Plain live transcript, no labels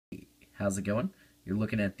How's it going? You're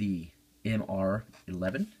looking at the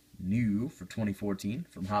MR11, new for 2014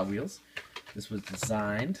 from Hot Wheels. This was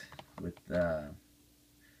designed with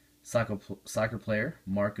soccer player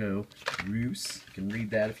Marco Reus. You can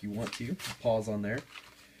read that if you want to. Pause on there.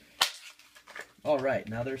 Alright,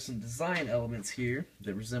 now there's some design elements here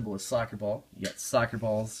that resemble a soccer ball. You got soccer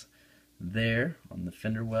balls there on the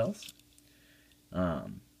fender wells.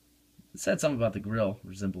 It said something about the grill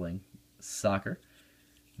resembling soccer.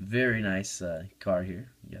 Very nice car here.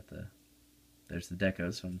 You got there's the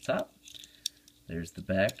decos from the top. There's the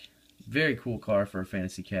back. Very cool car for a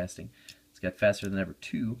fantasy casting. It's got faster than ever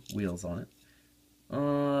 2 wheels on it.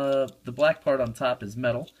 The black part on top is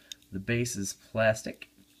metal. The base is plastic.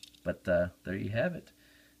 But there you have it.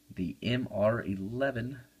 The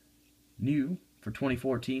MR11 new for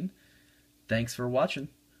 2014. Thanks for watching.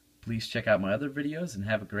 Please check out my other videos and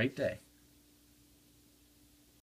have a great day.